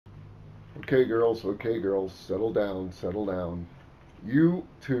Okay, girls, settle down, settle down. You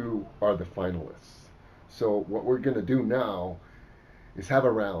two are the finalists. So, what we're going to do now is have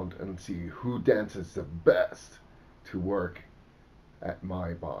a round and see who dances the best to work at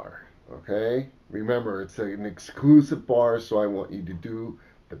my bar. Okay? Remember, it's an exclusive bar, so I want you to do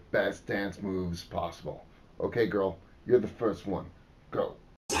the best dance moves possible. Okay, girl, you're the first one. Go.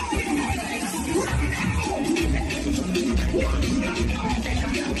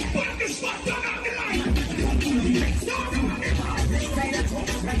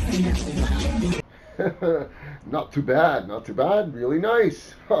 Not too bad, not too bad. Really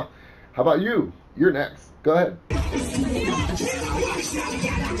nice. Huh. How about you? You're next. Go ahead.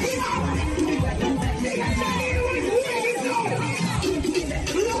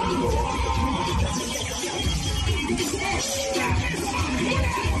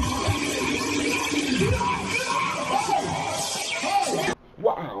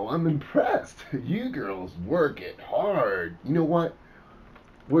 Wow, I'm impressed. You girls work it hard. You know what?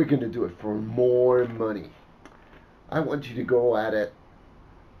 We're going to do it for more money. I want you to go at it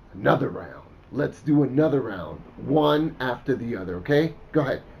another round. Let's do another round. One after the other, okay? Go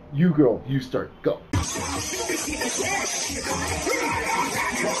ahead. You girl, you start. Go.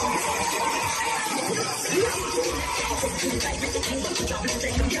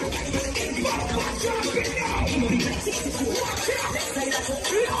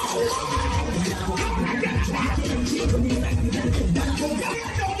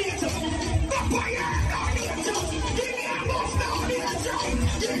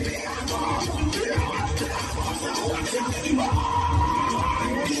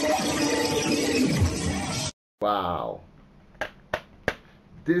 Wow.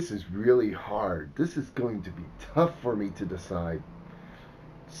 This is really hard. This is going to be tough for me to decide.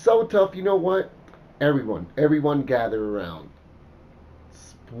 So tough, you know what? Everyone gather around.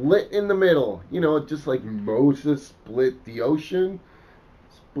 Split in the middle. You know, just like Moses split the ocean.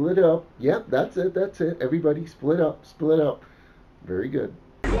 Split up. Yep, that's it, that's it. Everybody split up, split up. Very good.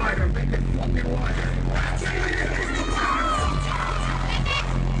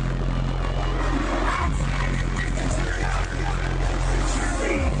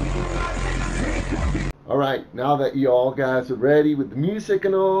 Alright, now that you all guys are ready with the music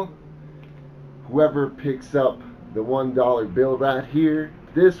and all, whoever picks up the $1 bill right here,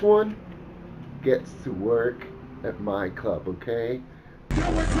 this one, gets to work at my club, okay?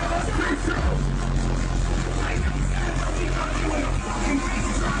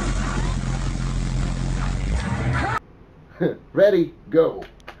 Ready, go!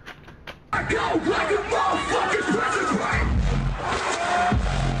 I go like a motherfucking